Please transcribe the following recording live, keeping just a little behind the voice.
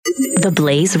The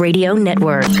Blaze Radio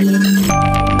Network.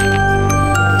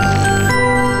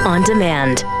 On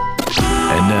demand.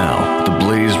 And now, the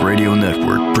Blaze Radio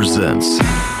Network presents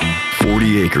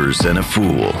 40 Acres and a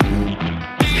Fool.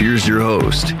 Here's your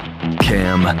host,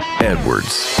 Cam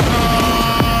Edwards.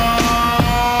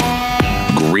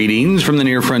 Greetings from the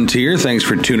near frontier. Thanks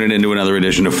for tuning into another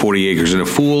edition of 40 Acres and a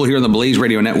Fool here on the Blaze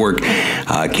Radio Network.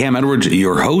 Cam Edwards,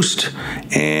 your host.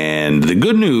 And the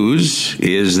good news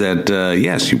is that,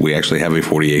 yes, we actually have a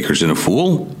 40 Acres and a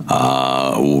Fool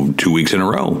 2 weeks in a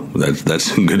row.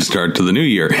 That's a good start to the new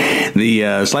year.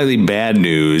 The slightly bad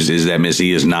news is that Miss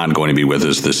E is not going to be with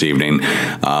us this evening.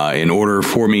 In order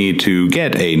for me to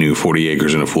get a new 40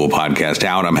 Acres and a Fool podcast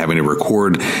out, I'm having to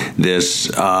record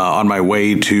this on my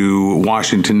way to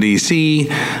Washington, D.C.,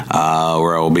 where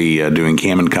I will be doing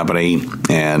Cam and Company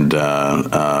and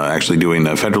actually doing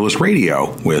Federalist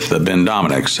Radio with Ben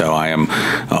Dominic. So I am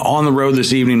on the road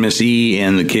this evening. Miss E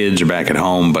and the kids are back at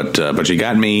home, but you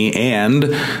got me, and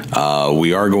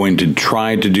we are going to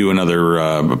try to do another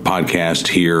podcast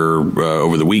here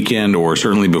over the weekend, or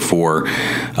certainly before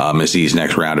Miss E's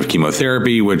next round of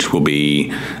chemotherapy, which will be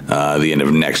the end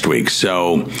of next week.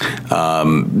 So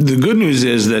the good news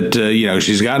is that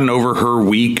she's gotten over her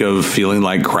week of feeling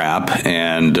like crap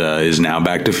and is now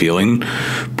back to feeling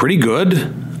pretty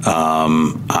good.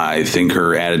 I think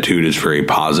her attitude is very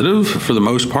positive for the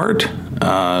most part.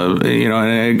 And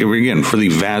again, for the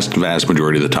vast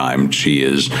majority of the time, she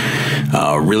is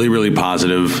really, really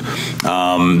positive.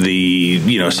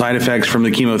 The side effects from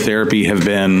the chemotherapy have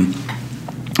been,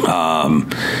 I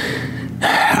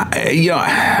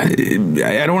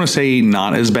don't want to say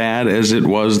not as bad as it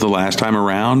was the last time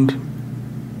around,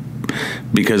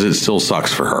 because it still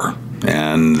sucks for her.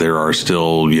 And there are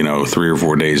still, 3 or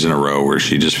 4 days in a row where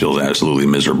she just feels absolutely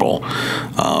miserable.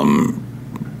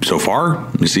 So far,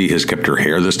 Miss E has kept her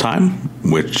hair this time,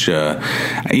 which, she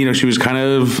was kind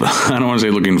of, I don't want to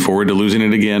say looking forward to losing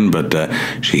it again, but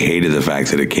she hated the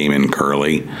fact that it came in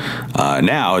curly.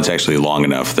 Now it's actually long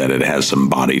enough that it has some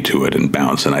body to it and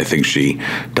bounce, and I think she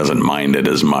doesn't mind it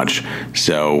as much.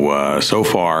 So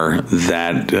far,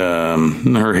 that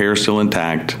her hair is still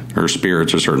intact. Her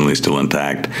spirits are certainly still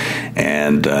intact,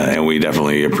 and we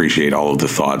definitely appreciate all of the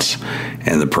thoughts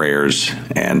and the prayers,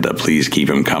 and please keep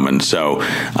them coming. So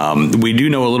we do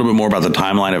know a little bit more about the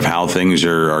timeline of how things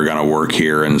are going to work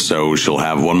here, and so she'll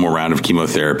have one more round of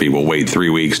chemotherapy. We'll wait 3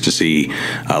 weeks to see,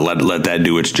 let that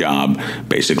do its job,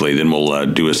 basically. Then we'll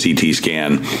do a CT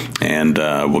scan, and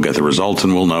we'll get the results,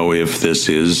 and we'll know if this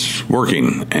is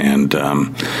working, and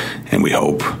we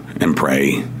hope and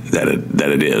pray that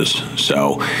it is.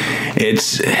 So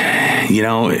it's,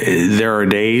 there are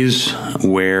days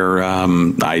where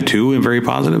I too am very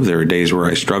positive. There are days where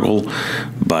I struggle,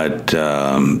 but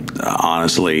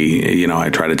honestly, I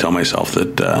try to tell myself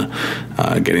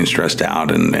that getting stressed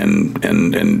out and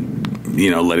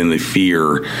letting the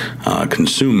fear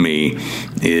consume me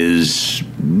is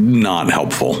not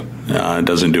helpful. It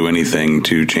doesn't do anything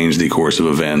to change the course of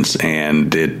events,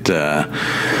 and it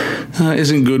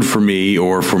isn't good for me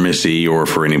or for Miss E or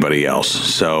for anybody else.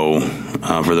 So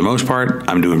for the most part,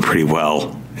 I'm doing pretty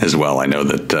well as well. I know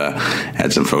that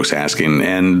had some folks asking,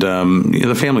 and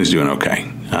the family's doing okay.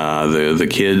 The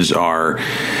kids are,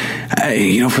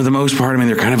 for the most part,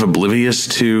 they're kind of oblivious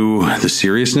to the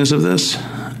seriousness of this,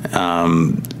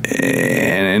 and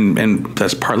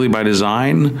that's partly by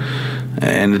design.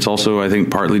 And it's also, I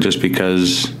think, partly just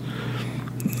because,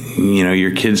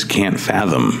 your kids can't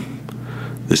fathom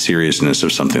the seriousness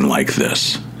of something like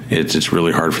this. It's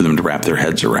really hard for them to wrap their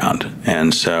heads around.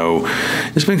 And so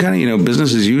it's been kind of,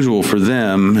 business as usual for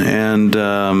them. And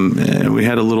we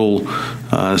had a little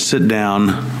sit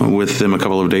down with them a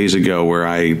couple of days ago where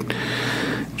I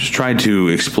just tried to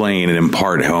explain and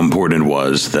impart how important it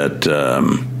was that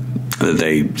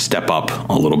they step up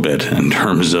a little bit in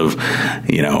terms of,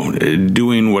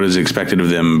 doing what is expected of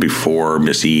them before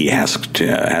Miss E has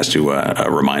to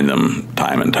remind them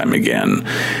time and time again.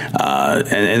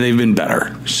 And they've been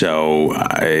better. So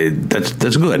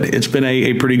that's good. It's been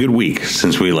a pretty good week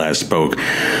since we last spoke.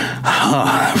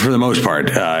 For the most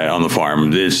part, on the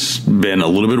farm, it's been a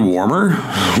little bit warmer,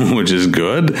 which is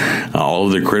good. All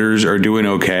of the critters are doing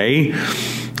okay.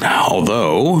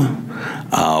 Although,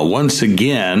 once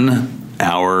again,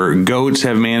 our goats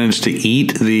have managed to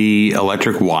eat the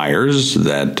electric wires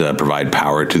that provide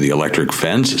power to the electric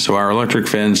fence. So our electric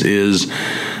fence is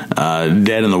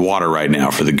dead in the water right now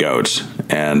for the goats.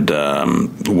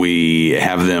 and we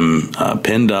have them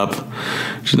pinned up.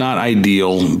 It's not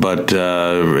ideal, but for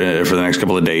the next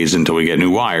couple of days until we get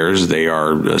new wires, they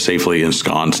are safely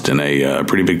ensconced in a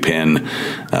pretty big pen.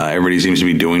 Everybody seems to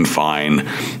be doing fine.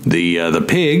 The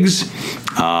pigs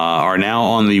are now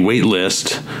on the wait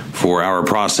list for our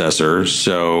processor,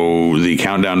 so the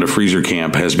countdown to freezer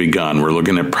camp has begun. We're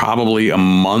looking at probably a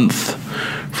month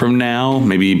from now,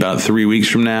 maybe about 3 weeks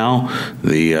from now,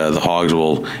 the hogs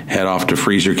will head off to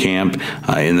freezer camp.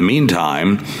 In the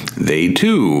meantime, they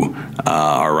too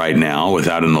are right now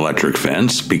without an electric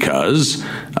fence because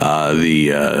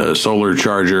the solar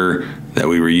charger that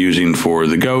we were using for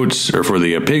the goats, or for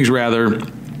the pigs rather,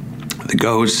 the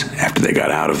goats, after they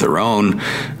got out of their own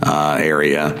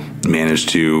area, managed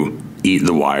to eat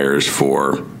the wires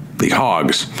for the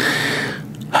hogs.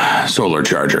 Solar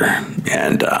charger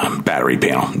and battery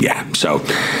panel. Yeah, so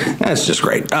that's just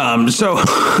great. So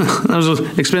that was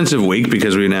an expensive week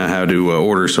because we now have to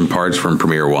order some parts from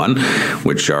Premier One,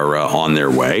 which are on their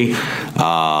way.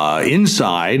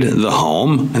 Inside the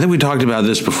home, I think we talked about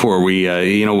this before. We,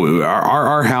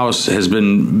 our house has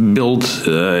been built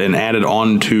and added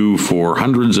onto for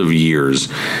hundreds of years.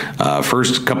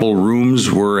 First couple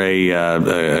rooms were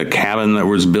a cabin that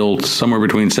was built somewhere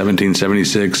between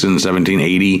 1776 and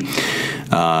 1780.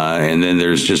 And then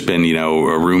there's just been,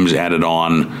 rooms added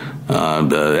on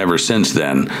ever since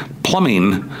then.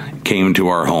 Plumbing came to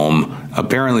our home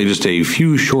apparently just a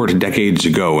few short decades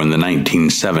ago in the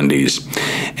 1970s.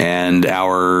 And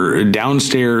our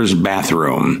downstairs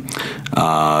bathroom,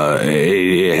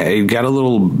 it got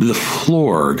the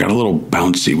floor got a little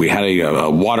bouncy. We had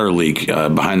a water leak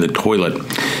behind the toilet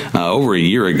over a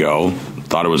year ago.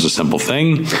 Thought it was a simple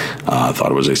thing,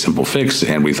 thought it was a simple fix,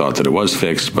 and we thought that it was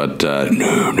fixed, but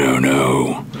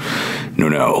no.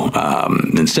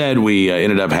 Instead, we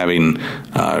ended up having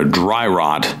dry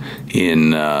rot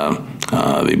in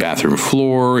the bathroom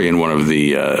floor, in one of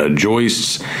the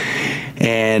joists.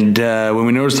 And when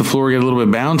we noticed the floor get a little bit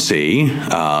bouncy,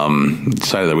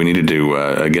 decided that we needed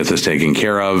to get this taken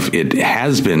care of. It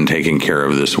has been taken care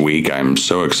of this week. I'm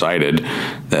so excited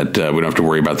that we don't have to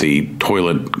worry about the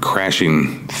toilet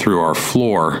crashing through our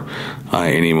floor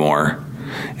anymore.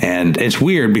 And it's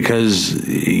weird because,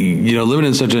 living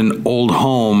in such an old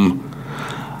home,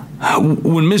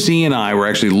 when Miss E and I were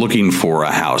actually looking for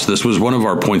a house, this was one of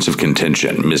our points of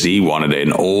contention. Miss E wanted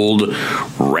an old,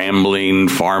 rambling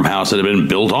farmhouse that had been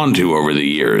built onto over the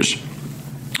years.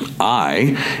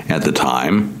 I, at the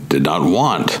time, did not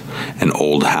want an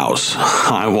old house.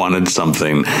 I wanted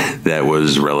something that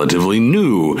was relatively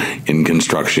new in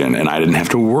construction, and I didn't have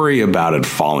to worry about it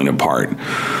falling apart.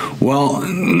 Well,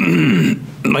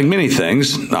 like many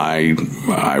things, I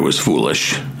was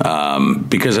foolish,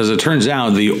 because as it turns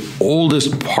out, the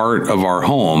oldest part of our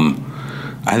home,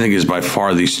 I think, is by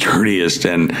far the sturdiest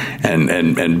and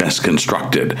best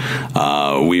constructed.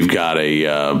 We've got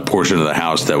a portion of the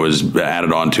house that was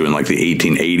added onto in like the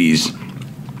 1880s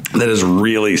that is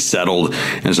really settled,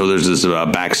 and so there's this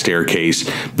back staircase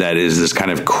that is this kind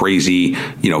of crazy,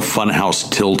 funhouse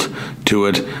tilt to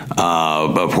it.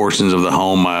 Portions of the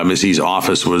home, Missy's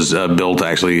office was built,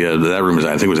 actually, that room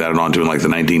I think was added onto in like the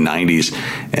 1990s,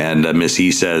 and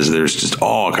Missy says there's just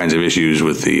all kinds of issues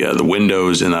with the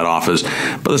windows in that office,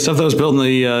 but the stuff that was built in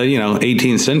the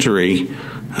 18th century,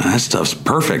 that stuff's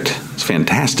perfect. It's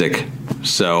fantastic.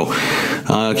 So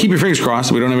keep your fingers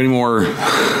crossed. We don't have any more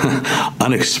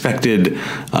unexpected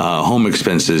home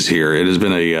expenses here. It has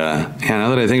been now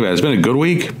that I think about it, it's been a good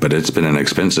week, but it's been an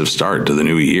expensive start to the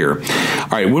new year. All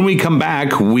right, when we come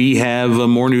back, we have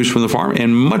more news from the farm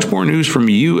and much more news from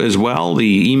you as well.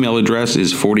 The email address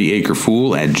is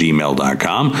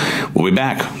 40acrefool@gmail.com. We'll be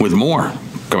back with more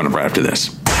coming up right after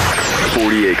this.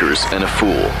 40 Acres and a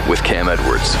Fool with Cam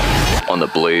Edwards on the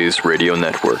Blaze Radio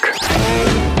Network.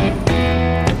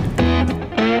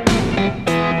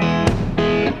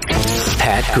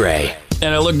 Pat Gray.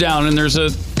 And I look down and there's a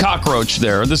cockroach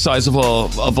there the size of a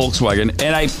Volkswagen.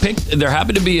 And I there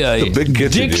happened to be a big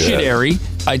dictionary.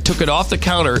 I took it off the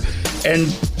counter and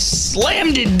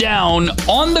slammed it down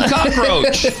on the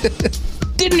cockroach.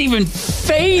 Didn't even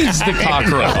phase the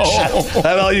cockroach.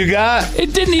 That all you got?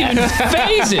 It didn't even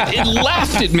phase it. It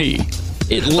laughed at me.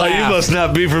 It laughed. You must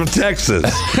not be from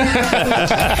Texas.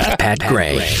 Pat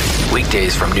Gray.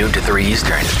 Weekdays from noon to 3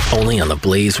 Eastern. Only on the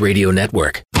Blaze Radio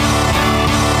Network.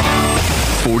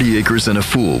 40 Acres and a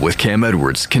Fool with Cam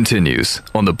Edwards continues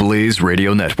on the Blaze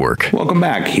Radio Network. Welcome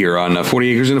back here on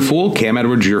 40 Acres and a Fool. Cam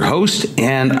Edwards, your host,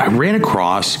 and I ran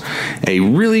across a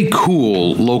really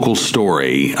cool local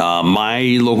story.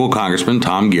 My local congressman,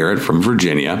 Tom Garrett from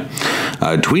Virginia,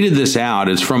 tweeted this out.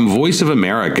 It's from Voice of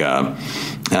America.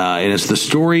 and it's the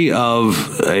story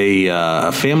of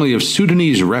a family of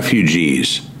Sudanese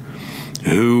refugees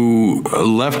who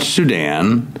left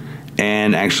Sudan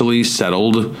and actually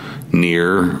settled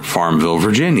near Farmville,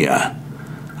 Virginia.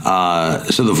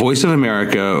 So the Voice of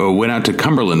America went out to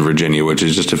Cumberland, Virginia, which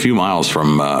is just a few miles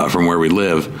from where we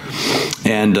live,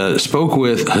 and spoke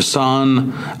with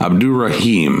Hassan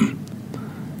Abdurrahim,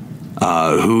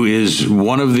 who is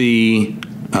one of the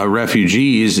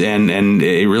refugees and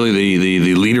really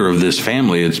the leader of this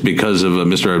family. It's because of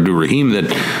Mr. Abdurrahim that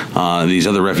these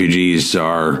other refugees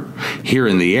are here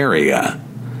in the area.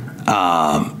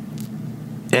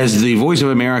 As the Voice of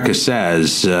America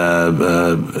says,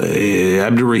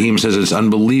 Abdurrahim says it's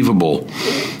unbelievable,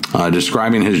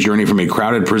 describing his journey from a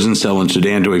crowded prison cell in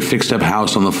Sudan to a fixed-up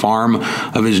house on the farm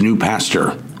of his new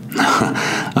pastor.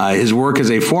 His work as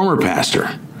a former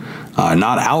pastor,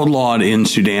 not outlawed in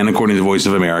Sudan, according to the Voice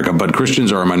of America, but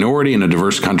Christians are a minority in a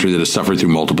diverse country that has suffered through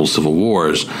multiple civil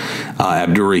wars.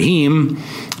 Abdurrahim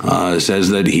says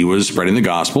that he was spreading the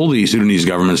gospel. The Sudanese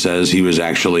government says he was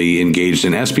actually engaged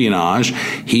in espionage.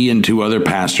 He and 2 other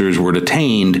pastors were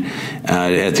detained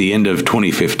at the end of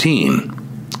 2015.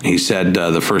 He said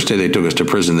the first day they took us to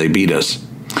prison, they beat us.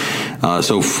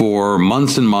 So for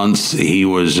months and months, he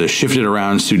was shifted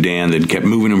around Sudan. They'd kept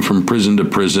moving him from prison to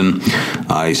prison.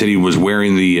 He said he was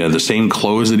wearing the same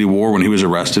clothes that he wore when he was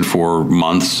arrested for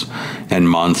months and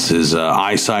months. His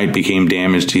eyesight became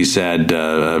damaged, he said,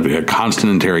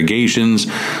 constant interrogations,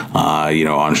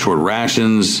 on short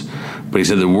rations. But he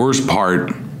said the worst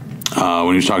part, when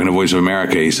he was talking to Voice of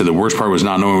America, he said the worst part was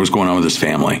not knowing what was going on with his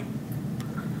family.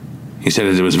 He said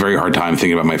it was a very hard time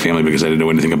thinking about my family because I didn't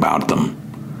know anything about them.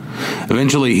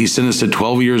 Eventually, he's sentenced to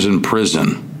 12 years in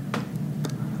prison.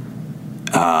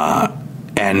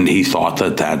 And he thought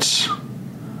that that's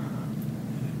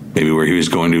maybe where he was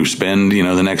going to spend,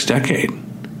 the next decade.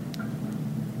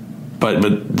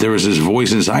 But there was this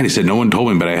voice inside. He said, no one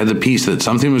told me, but I had the peace that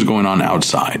something was going on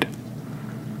outside.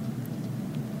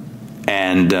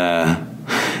 And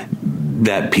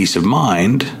that peace of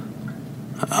mind,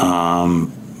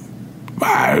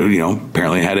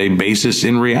 apparently had a basis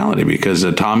in reality because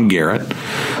Tom Garrett,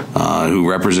 who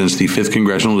represents the 5th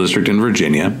Congressional District in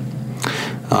Virginia,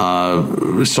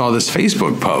 saw this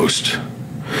Facebook post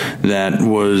that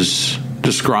was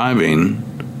describing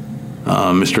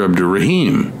Mr.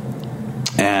 Abdurrahim.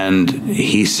 And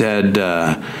he said,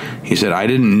 I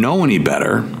didn't know any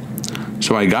better,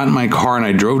 so I got in my car and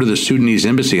I drove to the Sudanese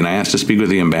embassy and I asked to speak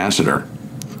with the ambassador.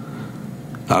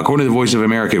 According to the Voice of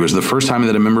America, it was the first time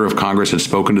that a member of Congress had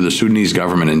spoken to the Sudanese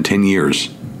government in 10 years.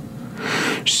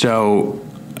 So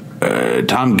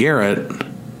Tom Garrett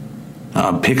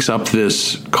picks up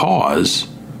this cause.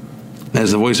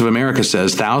 As the Voice of America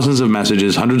says, thousands of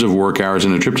messages, hundreds of work hours,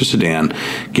 and a trip to Sudan,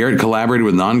 Garrett collaborated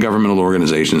with non-governmental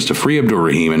organizations to free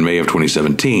Abdurrahim in May of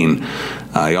 2017.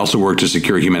 He also worked to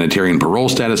secure humanitarian parole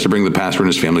status to bring the pastor and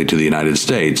his family to the United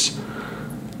States.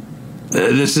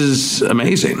 This is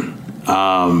amazing.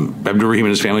 Abdurrahim and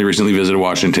his family recently visited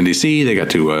Washington, D.C. They got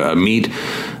to meet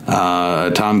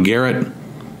Tom Garrett.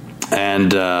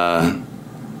 And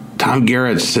Tom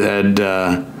Garrett said,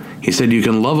 you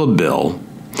can love a bill.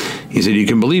 He said, you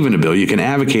can believe in a bill, you can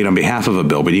advocate on behalf of a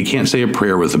bill, but you can't say a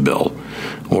prayer with a bill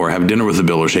or have dinner with a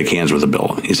bill or shake hands with a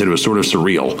bill. He said it was sort of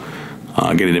surreal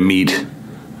getting to meet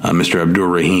Mr.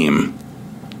 Abdurrahim.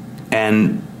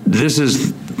 And this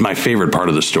is my favorite part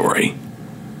of the story.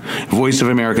 Voice of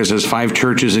America says 5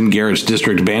 churches in Garrett's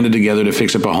district banded together to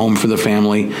fix up a home for the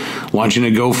family, launching a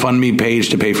GoFundMe page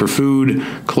to pay for food,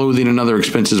 clothing, and other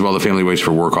expenses while the family waits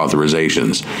for work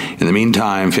authorizations. In the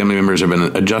meantime, family members have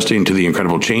been adjusting to the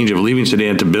incredible change of leaving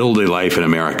Sudan to build a life in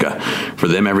America. For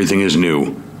them, everything is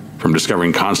new, from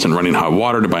discovering constant running hot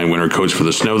water to buying winter coats for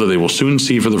the snow that they will soon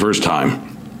see for the first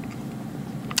time.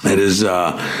 It is,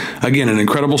 again, an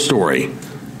incredible story.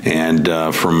 And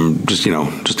from just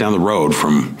down the road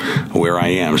from where I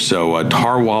am. So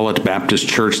Tarwallet Baptist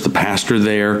Church, the pastor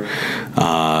there,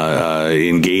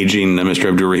 engaging Mr.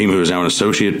 Abdurrahim, who is now an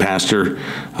associate pastor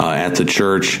at the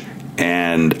church.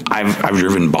 And I've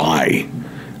driven by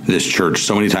this church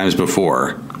so many times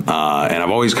before. And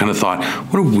I've always kind of thought,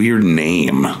 what a weird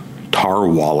name,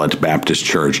 Tarwallet Baptist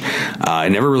Church. I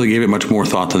never really gave it much more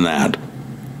thought than that.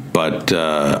 But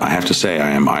I have to say,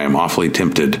 I am awfully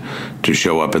tempted to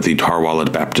show up at the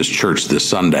Tarwallet Baptist Church this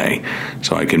Sunday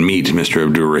so I can meet Mr.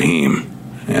 Abdurrahim.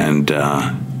 And,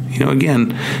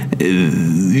 again,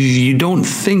 you don't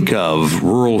think of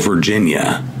rural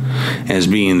Virginia as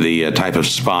being the type of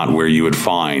spot where you would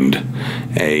find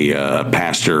a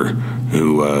pastor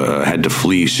who had to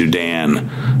flee Sudan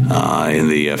in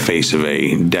the face of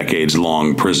a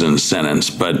decades-long prison sentence.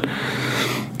 But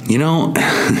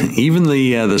Even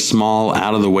the small,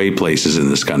 out-of-the-way places in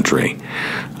this country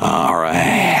are a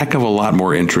heck of a lot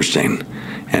more interesting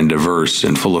and diverse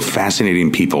and full of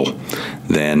fascinating people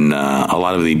than a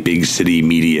lot of the big city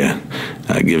media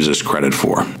gives us credit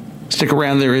for. Stick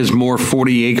around, there is more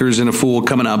 40 Acres and a Fool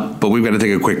coming up, but we've got to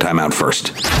take a quick time out first.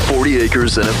 40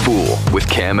 Acres and a Fool with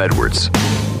Cam Edwards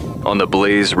on the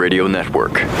Blaze Radio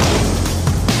Network.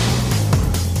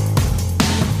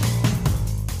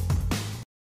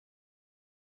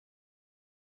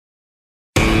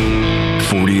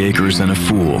 Acres and a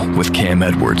Fool with Cam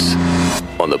Edwards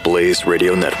on the Blaze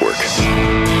Radio Network.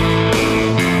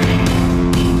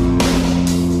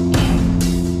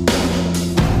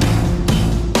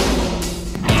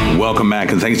 Welcome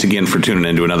back, and thanks again for tuning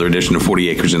in to another edition of 40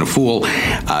 Acres and a Fool.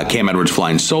 Cam Edwards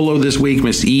flying solo this week.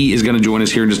 Miss E is going to join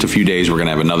us here in just a few days. We're going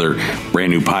to have another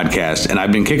brand new podcast, and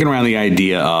I've been kicking around the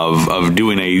idea of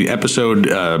doing a episode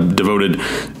devoted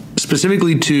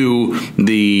specifically to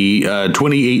the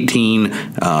 2018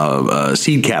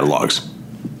 seed catalogs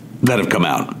that have come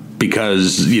out.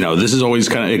 Because, this is always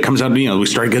it comes out, we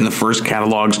started getting the first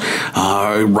catalogs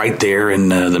right there in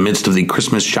the midst of the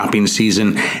Christmas shopping season.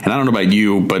 And I don't know about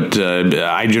you, but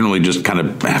I generally just kind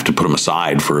of have to put them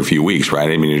aside for a few weeks, right?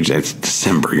 I mean, it's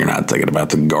December. You're not thinking about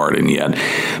the garden yet.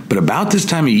 But about this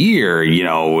time of year,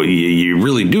 you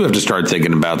really do have to start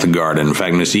thinking about the garden. In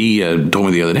fact, Miss E told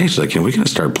me the other day, she's like, we got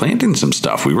to start planting some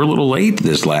stuff. We were a little late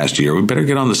this last year. We better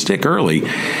get on the stick early.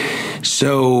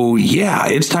 So,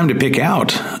 it's time to pick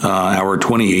out our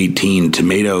 2018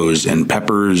 tomatoes and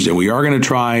peppers, and we are going to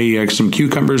try some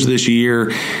cucumbers this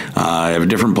year. I have a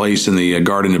different place in the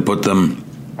garden to put them.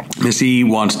 Missy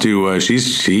wants to,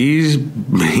 she's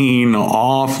being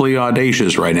awfully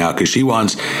audacious right now because she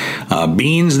wants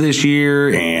beans this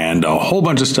year and a whole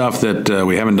bunch of stuff that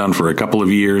we haven't done for a couple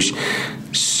of years.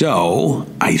 So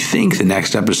I think the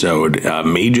next episode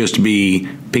may just be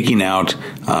picking out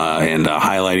and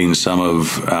highlighting some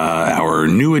of our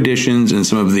new additions and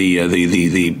some of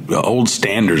the old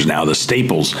standards now, the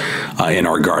staples in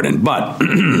our garden. But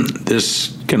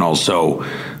this can also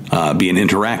be an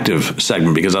interactive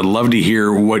segment because I'd love to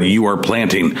hear what you are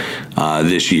planting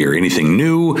this year. Anything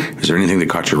new? Is there anything that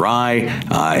caught your eye?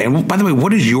 And by the way,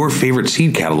 what is your favorite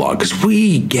seed catalog? Because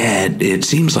we get, it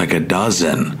seems like a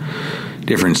dozen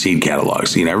different seed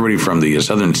catalogs. Everybody from the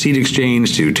Southern Seed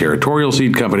Exchange to Territorial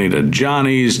Seed Company to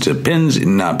Johnny's to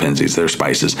not Penzies, they're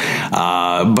spices.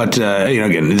 But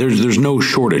again, there's no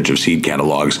shortage of seed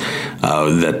catalogs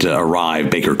that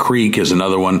arrive. Baker Creek is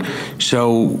another one.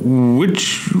 So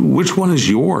which one is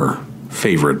your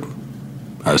favorite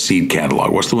seed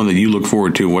catalog? What's the one that you look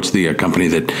forward to? What's the company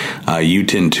that you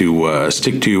tend to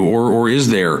stick to? Or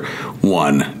is there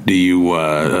one? Do you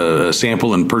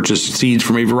sample and purchase seeds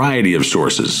from a variety of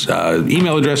sources?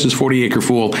 Email address is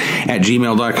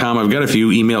 40acrefool@gmail.com. I've got a few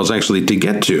emails actually to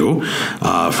get to.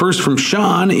 First from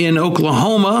Sean in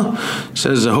Oklahoma.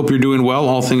 Says, I hope you're doing well,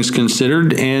 all things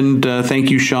considered. And thank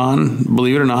you, Sean.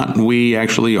 Believe it or not, we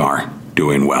actually are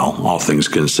doing well, all things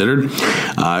considered.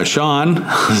 Sean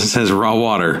says raw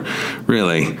water.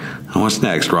 Really? What's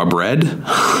next? Raw bread?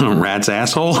 Rat's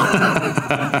asshole?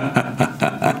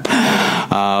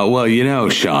 Well,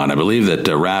 Sean, I believe that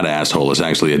rat asshole is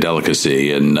actually a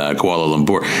delicacy in Kuala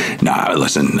Lumpur. Nah,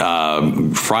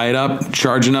 listen, fry it up,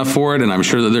 charge enough for it, and I'm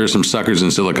sure that there are some suckers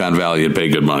in Silicon Valley that pay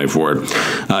good money for it.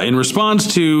 In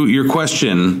response to your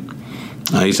question,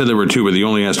 he said there were two, but he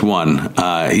only asked one.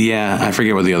 I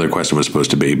forget what the other question was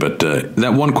supposed to be, but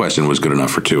that one question was good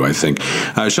enough for two, I think.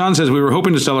 Sean says, we were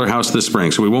hoping to sell our house this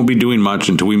spring, so we won't be doing much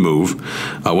until we move.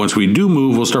 Once we do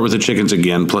move, we'll start with the chickens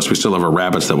again, plus we still have our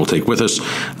rabbits that we'll take with us.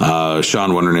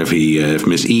 Sean wondering if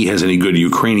Miss E has any good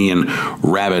Ukrainian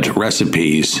rabbit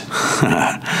recipes.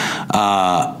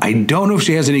 I don't know if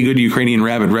she has any good Ukrainian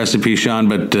rabbit recipes, Sean,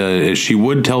 but she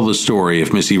would tell the story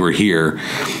if Miss E were here.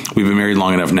 We've been married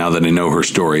long enough now that I know her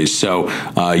stories. So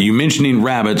you mentioning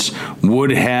rabbits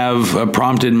would have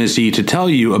prompted Miss E to tell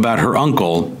you about her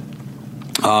uncle,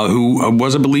 who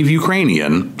was, I believe,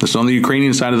 Ukrainian. That's on the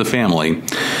Ukrainian side of the family,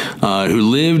 who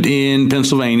lived in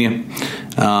Pennsylvania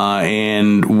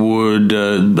and would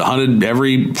hunted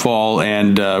every fall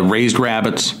and raised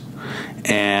rabbits.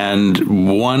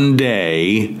 And one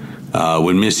day,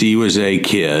 when Miss E was a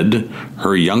kid,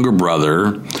 her younger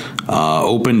brother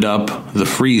opened up the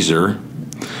freezer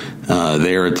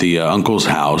there at the uncle's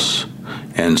house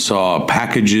and saw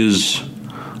packages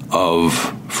of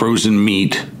frozen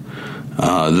meat.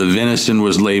 The venison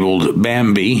was labeled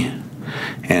Bambi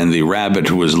and the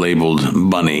rabbit was labeled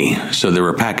Bunny. So there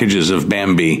were packages of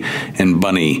Bambi and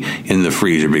Bunny in the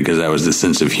freezer because that was the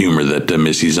sense of humor that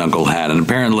Missy's uncle had. And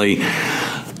apparently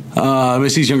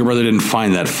Missy's younger brother didn't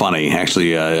find that funny.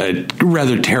 Actually,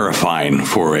 rather terrifying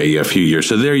for a few years.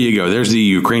 So there you go. There's the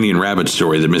Ukrainian rabbit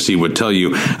story that Missy would tell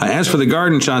you. As for the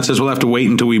garden, Sean says we'll have to wait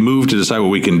until we move to decide what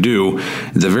we can do.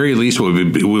 At the very least,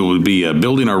 we will be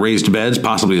building our raised beds,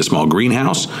 possibly a small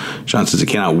greenhouse. Sean says I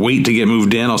cannot wait to get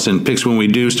moved in. I'll send pics when we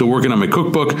do. Still working on my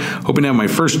cookbook. Hoping to have my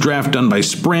first draft done by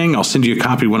spring. I'll send you a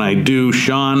copy when I do.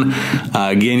 Sean,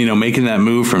 again, making that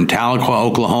move from Tahlequah,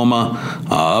 Oklahoma,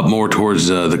 up more towards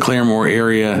the Claremore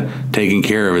area, taking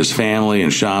care of his family.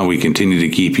 And Sean, we continue to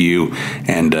keep you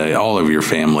and all of your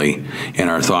family in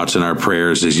our thoughts and our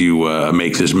prayers as you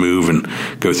make this move and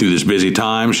go through this busy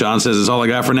time. Sean says, that's all I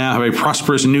got for now. Have a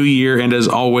prosperous new year, and as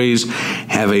always,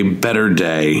 have a better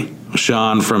day.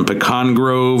 Sean from Pecan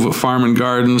Grove Farm and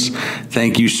Gardens,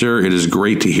 thank you, sir. It is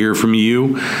great to hear from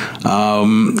you.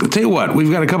 I'll tell you what, we've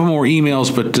got a couple more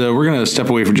emails, but we're going to step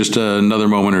away for just another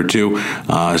moment or two.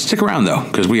 Stick around, though,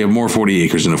 because we have more 40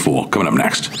 Acres and a Fool coming up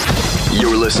next.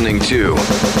 You're listening to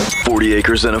 40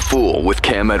 Acres and a Fool with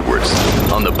Cam Edwards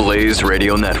on the Blaze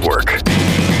Radio Network.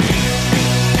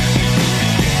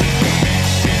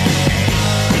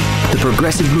 The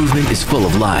progressive movement is full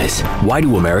of lies. Why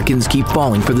do Americans keep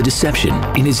falling for the deception?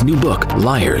 In his new book,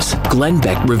 Liars, Glenn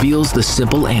Beck reveals the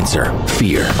simple answer: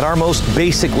 fear. At our most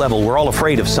basic level, we're all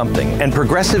afraid of something, and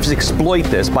progressives exploit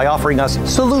this by offering us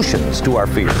solutions to our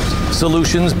fears.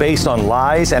 Solutions based on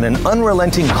lies and an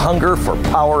unrelenting hunger for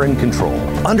power and control.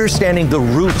 Understanding the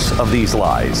roots of these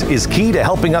lies is key to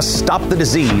helping us stop the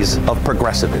disease of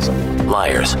progressivism.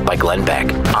 Liars by Glenn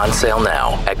Beck. On sale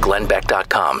now at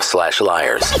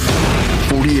glennbeck.com/liars.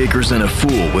 40 Acres and a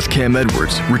Fool with Cam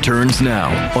Edwards returns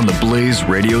now on the Blaze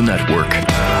Radio Network.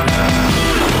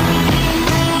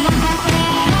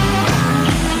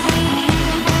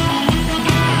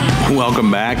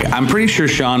 Welcome back. I'm pretty sure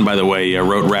Sean, by the way,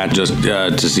 wrote rat just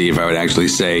to see if I would actually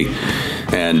say.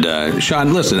 And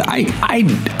Sean, listen, I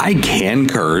can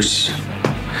curse.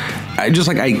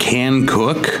 I can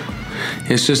cook.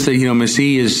 It's just that,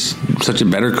 Missy is such a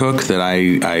better cook that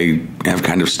I have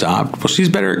kind of stopped. Well, she's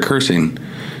better at cursing,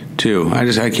 too.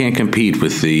 I can't compete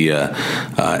with the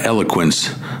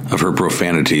eloquence of her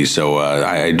profanity, so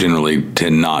I generally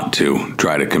tend not to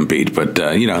try to compete. But,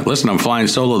 listen, I'm flying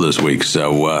solo this week,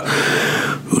 so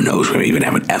who knows, we may even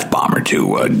have an F-bomb or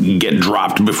two get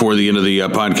dropped before the end of the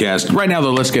podcast. Right now,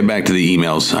 though, let's get back to the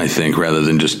emails, I think, rather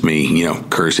than just me,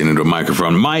 cursing into a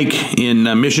microphone. Mike in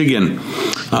Michigan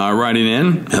writing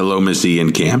in. Hello, Missy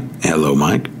and Cam. Hello,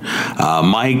 Mike.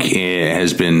 Mike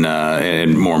has been,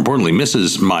 and more importantly,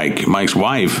 Mrs. Mike's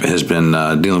wife, has been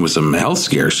dealing with some health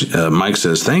scares. Mike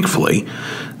says, thankfully,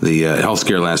 the health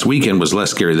scare last weekend was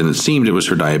less scary than it seemed. It was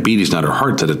her diabetes, not her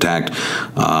heart, that attacked.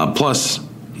 Plus,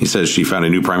 he says she found a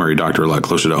new primary doctor a lot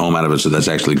closer to home out of it, so that's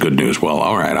actually good news. Well,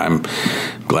 all right, I'm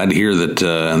glad to hear that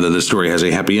this story has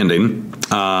a happy ending.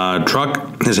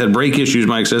 Truck has had brake issues,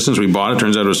 Mike says, since we bought it.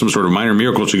 Turns out it was some sort of minor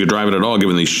miracle she could drive it at all,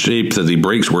 given the shape that the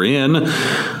brakes were in.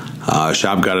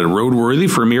 Shop got it roadworthy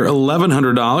for a mere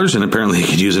 $1,100, and apparently he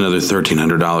could use another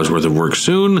 $1,300 worth of work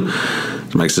soon.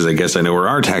 Mike says, I guess I know where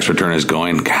our tax return is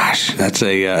going. Gosh, that's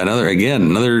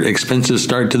another expensive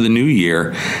start to the new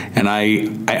year. And I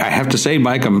have to say,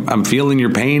 Mike, I'm feeling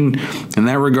your pain in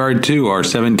that regard too. Our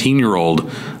 17-year-old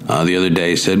the other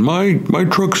day said, my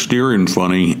truck's steering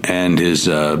funny, and his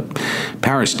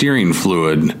power steering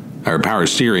fluid, or power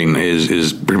steering,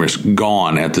 is pretty much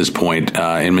gone at this point.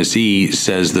 And Miss E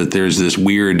says that there's this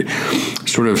weird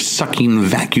sort of sucking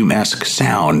vacuum-esque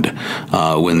sound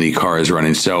when the car is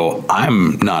running. So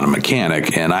I'm not a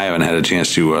mechanic, and I haven't had a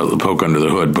chance to poke under the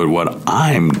hood. But what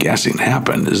I'm guessing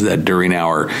happened is that during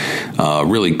our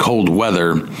really cold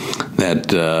weather,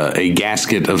 that a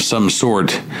gasket of some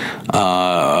sort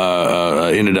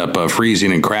ended up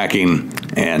freezing and cracking,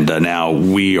 and now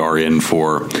we are in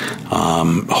for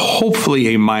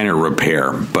hopefully a minor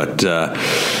repair. But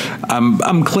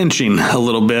I'm clinching a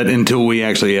little bit until we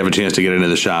actually have a chance to get into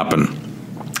the shop and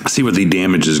see what the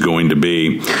damage is going to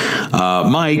be.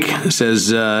 Mike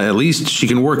says, at least she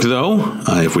can work, though,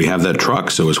 if we have that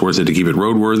truck, so it's worth it to keep it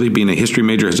roadworthy. Being a history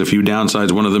major has a few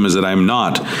downsides. One of them is that I'm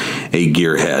not a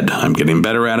gearhead. I'm getting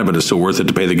better at it, but it's still worth it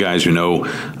to pay the guys who know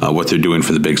what they're doing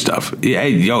for the big stuff.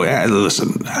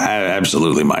 Listen,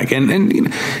 absolutely, Mike. And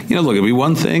look, it'd be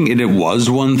one thing, and it was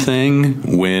one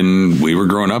thing when we were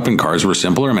growing up and cars were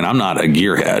simpler. I mean, I'm not a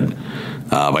gearhead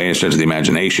by any stretch of the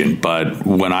imagination, but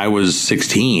when I was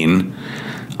 16,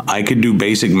 I could do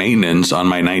basic maintenance on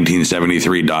my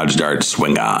 1973 Dodge Dart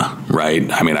Swinger,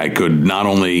 right? I mean, I could not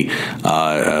only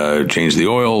change the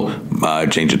oil,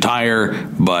 change a tire,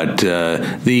 but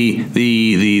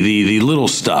the little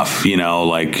stuff,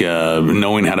 like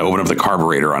knowing how to open up the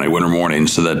carburetor on a winter morning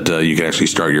so that you could actually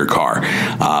start your car.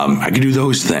 I could do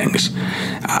those things.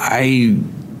 I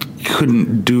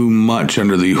couldn't do much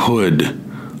under the hood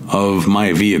of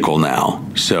my vehicle now.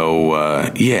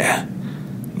 So,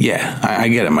 Yeah, I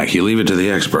get it, Mike. You leave it to the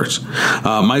experts.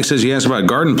 Mike says he asked about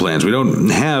garden plants. We don't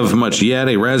have much yet.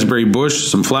 A raspberry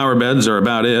bush, some flower beds are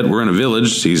about it. We're in a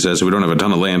village, he says, so we don't have a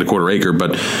ton of land, a quarter acre,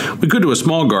 but we could do a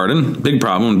small garden. Big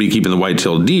problem would be keeping the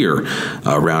white-tailed deer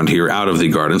around here out of the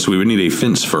garden, so we would need a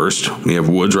fence first. We have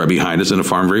woods right behind us and a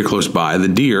farm very close by. The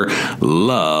deer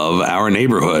love our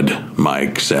neighborhood,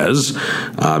 Mike says.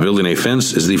 Building a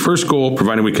fence is the first goal,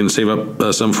 provided we can save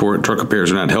up some for it. Truck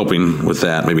repairs are not helping with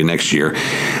that, maybe next year.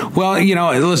 Well,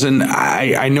 listen,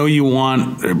 I know you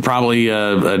want probably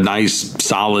a nice,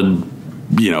 solid,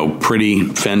 pretty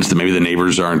fence that maybe the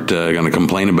neighbors aren't going to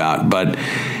complain about. But,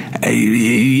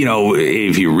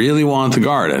 if you really want the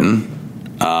garden,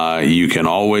 you can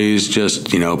always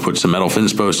just, put some metal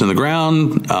fence posts in the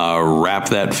ground, wrap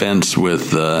that fence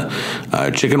with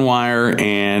chicken wire,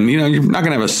 and, you're not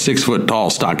going to have a 6-foot tall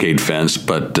stockade fence,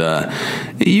 but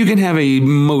you can have a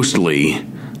mostly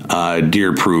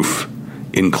deer-proof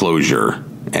enclosure,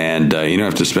 and you don't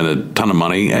have to spend a ton of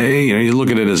money. You look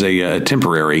at it as a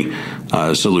temporary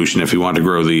solution if you want to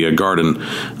grow the garden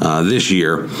this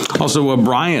year. Also,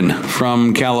 Brian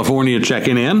from California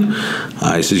checking in.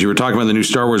 He says, you were talking about the new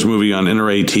Star Wars movie on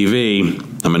NRA TV.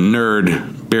 I'm a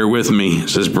nerd. Bear with me,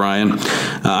 says Brian.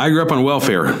 I grew up on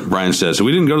welfare, Brian says, so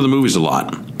we didn't go to the movies a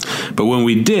lot. But when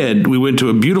we did, we went to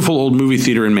a beautiful old movie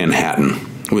theater in Manhattan,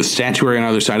 with statuary on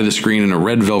either side of the screen and a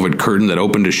red velvet curtain that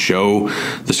opened to show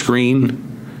the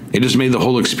screen. It just made the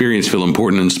whole experience feel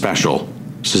important and special,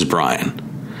 says Brian.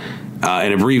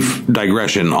 And a brief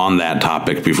digression on that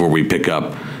topic before we pick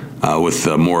up with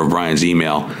more of Brian's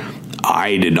email.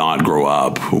 I did not grow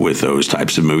up with those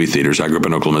types of movie theaters. I grew up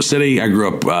in Oklahoma City. I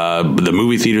grew up, the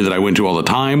movie theater that I went to all the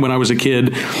time when I was a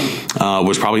kid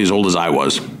was probably as old as I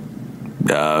was.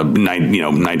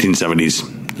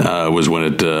 1970s. Was when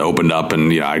it opened up,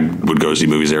 and I would go see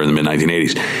movies there in the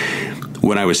mid-1980s.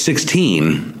 When I was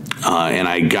 16, and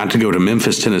I got to go to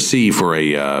Memphis, Tennessee for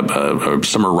a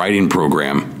summer writing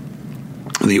program,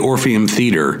 the Orpheum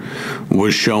Theater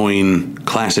was showing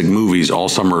classic movies all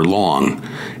summer long.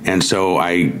 And so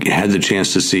I had the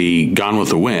chance to see Gone with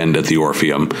the Wind at the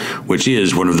Orpheum, which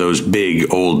is one of those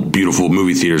big, old, beautiful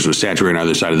movie theaters with statuary on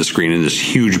either side of the screen and this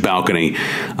huge balcony.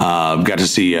 Got to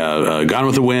see Gone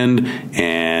with the Wind,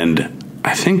 and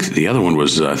I think the other one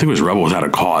was, Rebel Without a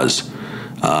Cause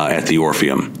at the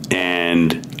Orpheum.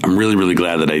 And I'm really, really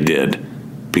glad that I did,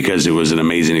 because it was an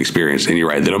amazing experience. And you're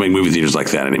right, they don't make movie theaters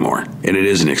like that anymore. And it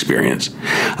is an experience.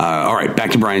 All right,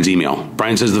 back to Brian's email.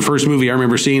 Brian says, the first movie I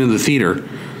remember seeing in the theater,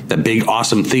 that big,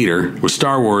 awesome theater, was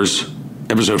Star Wars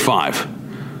Episode 5,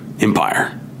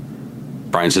 Empire.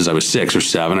 Brian says, I was 6 or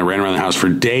 7. I ran around the house for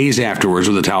days afterwards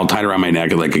with a towel tied around my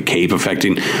neck like a cape,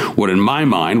 affecting what in my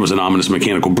mind was an ominous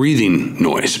mechanical breathing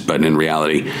noise, but in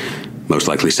reality, most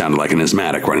likely sounded like an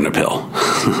asthmatic running a pill.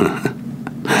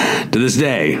 To this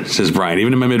day, says Brian,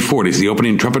 even in my mid-40s, the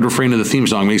opening trumpet refrain of the theme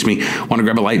song makes me want to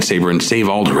grab a lightsaber and save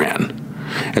Alderaan.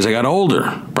 As I got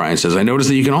older, Brian says, I noticed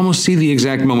that you can almost see the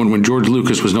exact moment when George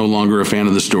Lucas was no longer a fan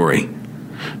of the story.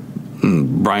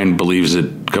 Brian believes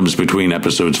it comes between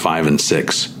episodes 5 and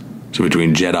 6. So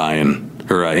between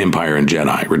Empire and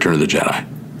Jedi, Return of the Jedi.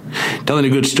 Telling a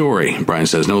good story, Brian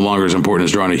says, no longer as important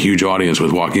as drawing a huge audience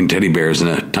with walking teddy bears in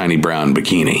a tiny brown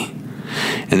bikini.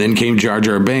 And then came Jar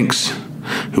Jar Binks,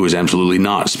 who was absolutely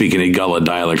not speaking a Gullah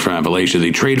dialect from Appalachia,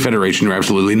 the Trade Federation, who were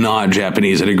absolutely not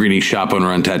Japanese, and a greedy shop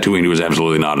owner on Tatooine, who was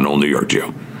absolutely not an old New York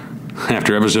Jew.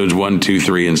 After episodes 1, 2,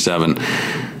 3, and 7,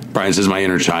 Brian says, my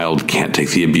inner child can't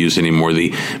take the abuse anymore.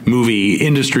 The movie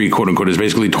industry, quote unquote, has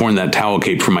basically torn that towel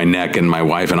cape from my neck, and my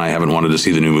wife and I haven't wanted to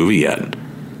see the new movie yet.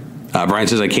 Brian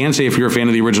says, I can say if you're a fan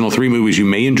of the original 3 movies, you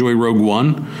may enjoy Rogue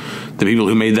One. The people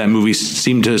who made that movie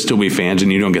seem to still be fans,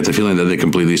 and you don't get the feeling that they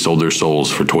completely sold their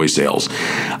souls for toy sales.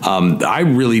 I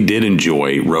really did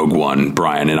enjoy Rogue One,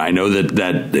 Brian, and I know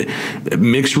that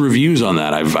mixed reviews on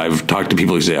that. I've talked to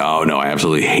people who say, oh, no, I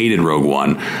absolutely hated Rogue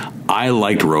One. I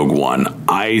liked Rogue One.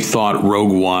 I thought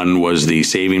Rogue One was the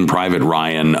Saving Private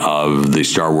Ryan of the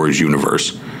Star Wars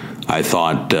universe. I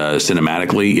thought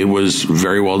cinematically it was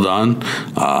very well done.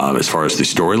 As far as the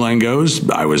storyline goes,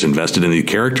 I was invested in the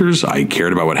characters. I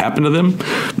cared about what happened to them.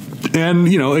 And,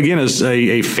 again, as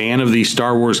a fan of the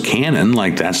Star Wars canon,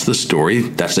 like that's the story,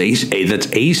 that's a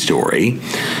story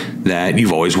that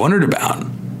you've always wondered about,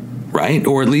 right?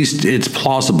 Or at least it's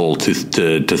plausible to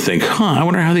think, I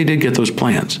wonder how they did get those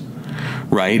plans,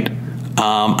 right?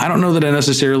 I don't know that I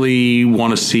necessarily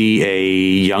want to see a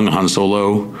young Han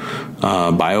Solo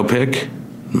biopic.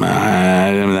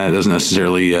 That doesn't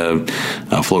necessarily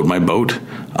float my boat.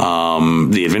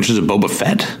 The Adventures of Boba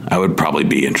Fett, I would probably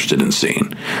be interested in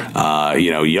seeing.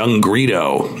 Young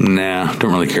Greedo,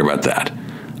 don't really care about that.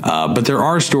 But there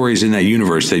are stories in that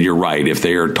universe that you're right, if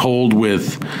they are told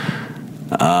with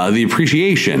the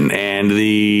appreciation and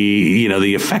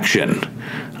the affection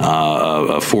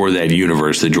for that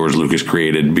universe that George Lucas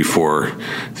created before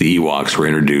the Ewoks were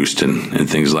introduced and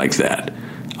things like that.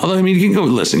 Although,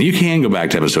 you can go back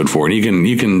to episode 4 and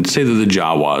you can say that the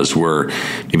Jawas were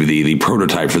maybe the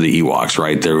prototype for the Ewoks,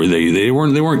 right? They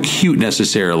weren't cute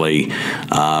necessarily,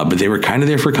 but they were kind of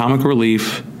there for comic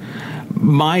relief.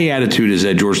 My attitude is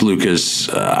that George Lucas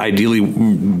ideally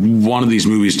wanted these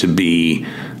movies to be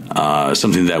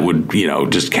something that would,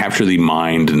 just capture the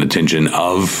mind and attention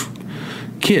of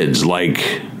kids,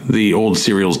 like the old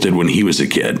serials did when he was a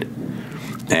kid.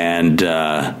 And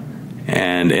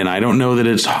I don't know that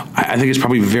I think it's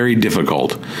probably very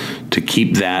difficult to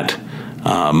keep that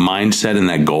mindset and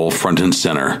that goal front and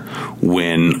center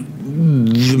when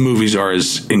the movies are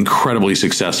as incredibly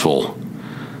successvel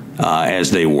as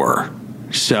they were.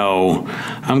 So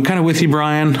I'm kind of with you,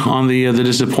 Brian, on the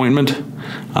disappointment.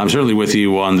 I'm certainly with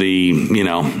you on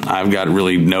I've got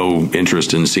really no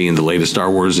interest in seeing the latest Star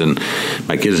Wars, and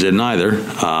my kids didn't either.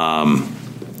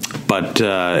 But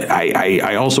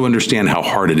I also understand how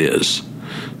hard it is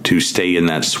to stay in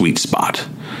that sweet spot,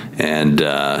 and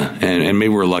maybe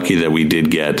we're lucky that we did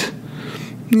get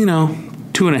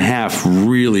 2.5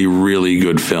 really, really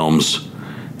good films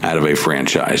out of a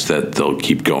franchise that they'll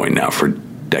keep going now for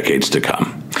decades to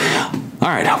come. All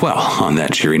right, well, on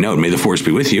that cheery note, may the force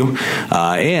be with you,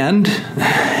 and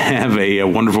have a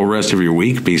wonderful rest of your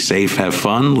week. Be safe, have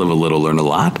fun, live a little, learn a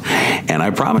lot, and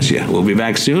I promise you, we'll be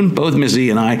back soon, both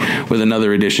Missy and I, with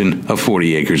another edition of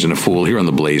 40 Acres and a Fool here on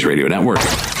the Blaze Radio Network.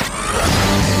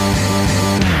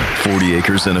 40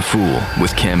 Acres and a Fool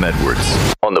with Cam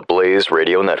Edwards on the Blaze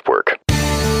Radio Network.